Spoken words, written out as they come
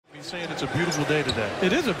saying it's a beautiful day today.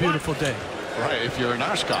 It is a beautiful day. Right, if you're an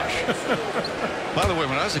Oshkosh. By the way,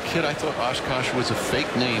 when I was a kid, I thought Oshkosh was a fake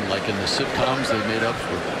name, like in the sitcoms they made up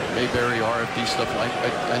for Mayberry, RFD stuff.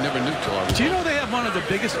 I never knew till I was. Do you know they have one of the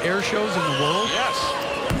biggest air shows in the world? Yes.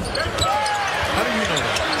 How do you know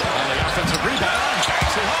that? On the offensive rebound,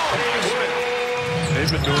 backs it home.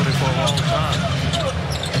 They've been doing it for a long time.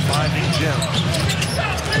 Finding gems.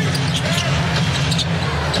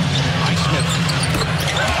 Highsmith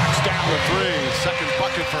knocks down the three. Second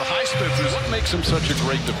bucket for Highsmith, is what makes him such a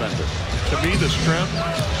great defender. To me, the strength,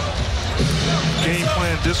 game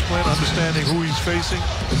plan, discipline, understanding who he's facing,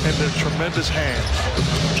 and the tremendous hands.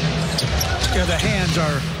 Yeah, the hands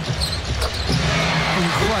are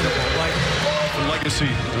incredible. Like The legacy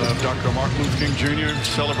of Dr. Martin Luther King Jr.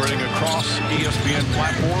 celebrating across ESPN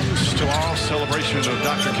platforms. Tomorrow, celebration of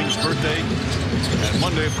Dr. King's birthday. And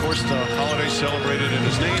Monday, of course, the holiday celebrated in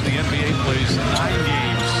his name. The NBA plays 9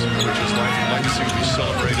 games, which is life and legacy to be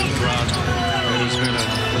celebrated throughout. It has been an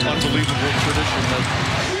unbelievable tradition that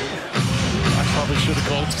I probably should have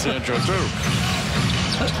called Sandro, too.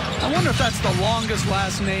 I wonder if that's the longest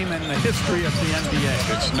last name in the history of the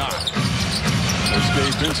NBA. It's not. As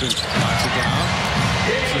Gabe Vincent knocks it down.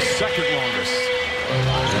 It's the second longest.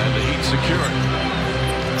 And the Heat secure it.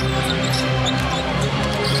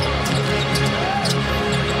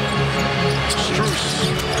 Strus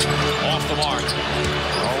off the mark.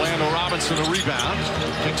 Orlando Robinson the rebound.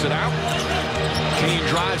 Kicks it out. Kane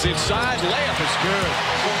drives inside. Layup is good.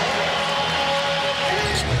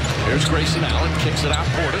 Here's Grayson Allen. Kicks it out.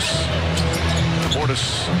 Portis a little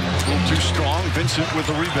too strong. Vincent with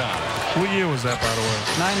the rebound. What year was that, by the way?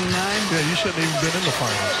 99. Yeah, you shouldn't even been in the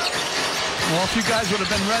finals. Well, if you guys would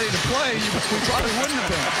have been ready to play, we probably wouldn't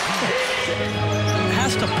have been. It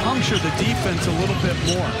has to puncture the defense a little bit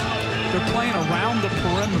more. They're playing around the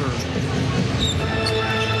perimeter.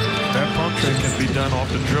 That puncturing can be done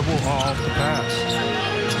off the dribble or off the pass.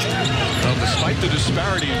 Well, despite the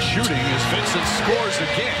disparity in shooting, as Vincent scores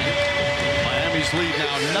again, Miami's lead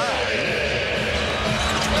now 9.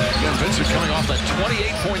 Again, Vincent coming off that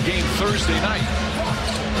 28-point game Thursday night.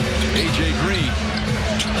 A.J. Green.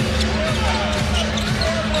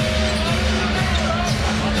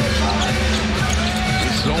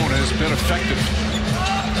 This zone has been effective.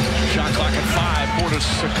 Shot clock at 5. Portis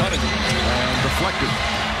cutting and deflected.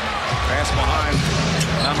 Pass behind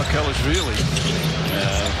Namakelashvili.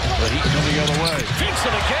 The Heat coming the other way.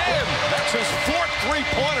 Vincent again. That's his 4th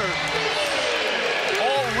three-pointer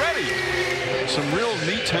already. Some real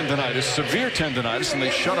knee tendonitis, severe tendonitis, and they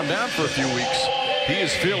shut him down for a few weeks. He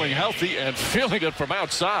is feeling healthy and feeling it from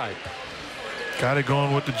outside. Got it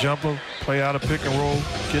going with the jumper, play out a pick and roll,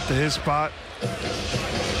 get to his spot,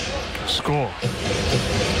 score.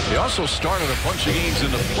 He also started a bunch of games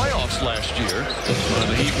in the playoffs last year.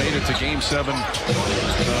 The Heat made it to Game 7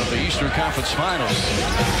 of the Eastern Conference Finals.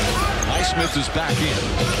 Highsmith is back in.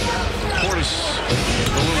 Portis,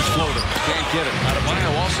 the little floater, can't get it.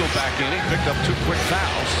 Adebayo also back in. He picked up 2 quick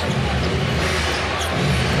fouls.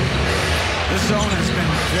 This zone has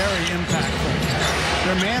been very impactful.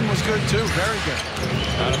 Their man was good, too. Very good.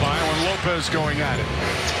 Adebayo and Lopez going at it.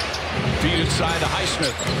 Feed inside to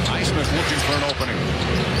Highsmith. Highsmith looking for an opening.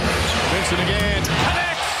 Vincent again.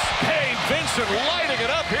 Connects. Hey, Vincent lighting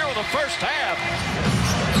it up here in the first half.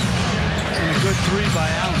 And a good 3 by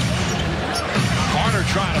Allen. Carter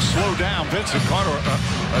trying to slow down Vincent. Carter,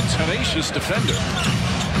 a tenacious defender.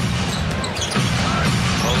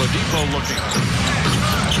 Oladipo looking.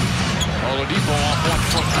 Oladipo off 1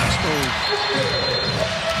 foot. Nice move.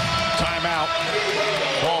 Timeout.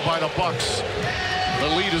 Ball by the Bucks. The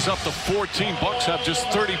lead is up to 14. Bucks have just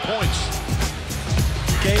 30 points.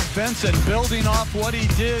 Gabe Vincent building off what he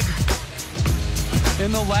did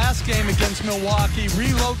in the last game against Milwaukee.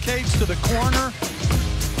 Relocates to the corner,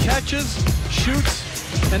 catches, shoots,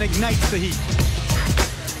 and ignites the Heat.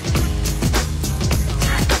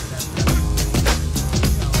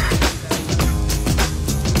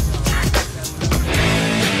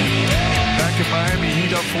 Back in Miami,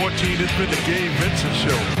 Heat up 14. It's been the Gabe Vincent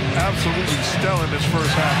show. Absolutely stellar in this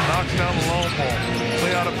first half. Knocks down the long ball.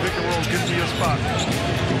 Play out a pick and roll, get to your spot.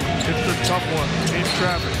 Hits the tough one in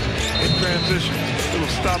traffic, in transition.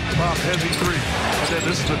 Little stop, pop, heavy 3. And then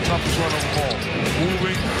this is the toughest one on the ball.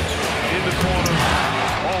 Moving in the corner,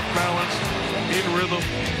 off balance, in rhythm.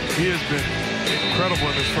 He has been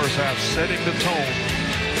incredible in this first half, setting the tone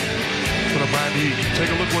for the Miami Heat.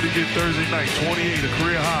 Take a look what he did Thursday night. 28, a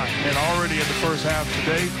career high. And already in the first half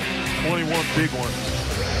today, 21 big ones.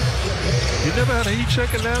 You never had a heat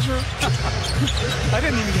check in Nazareth? I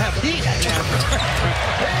didn't even have heat at Nazareth.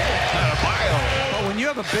 Bio. But when you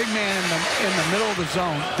have a big man in the middle of the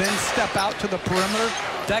zone, then step out to the perimeter,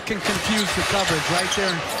 that can confuse the coverage right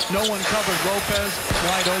there. No one covered Lopez,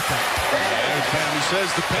 wide open. And Family says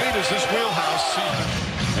the paint is his wheelhouse.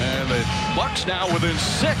 And the Bucks now within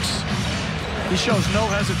 6. He shows no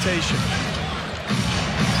hesitation.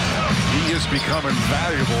 He is becoming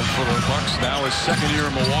valuable for the Bucks now, his second year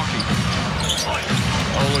in Milwaukee.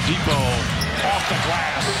 Oladipo off the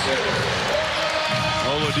glass.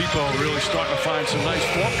 Oladipo really starting to find some nice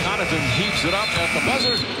form. Connaughton heaves it up at the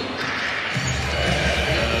buzzer.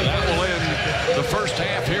 That will end the first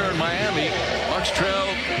half here in Miami. Bucks trail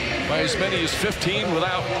by as many as 15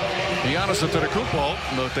 without Giannis Antetokounmpo,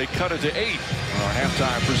 but they cut it to 8. Our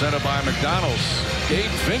halftime presented by McDonald's. Gabe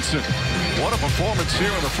Vincent, what a performance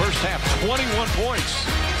here in the first half. 21 points.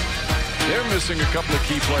 They're missing a couple of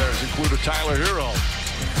key players, including Tyler Hero.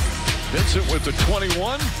 Vincent with the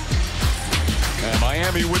 21, and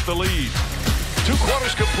Miami with the lead. 2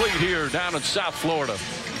 quarters complete here down in South Florida.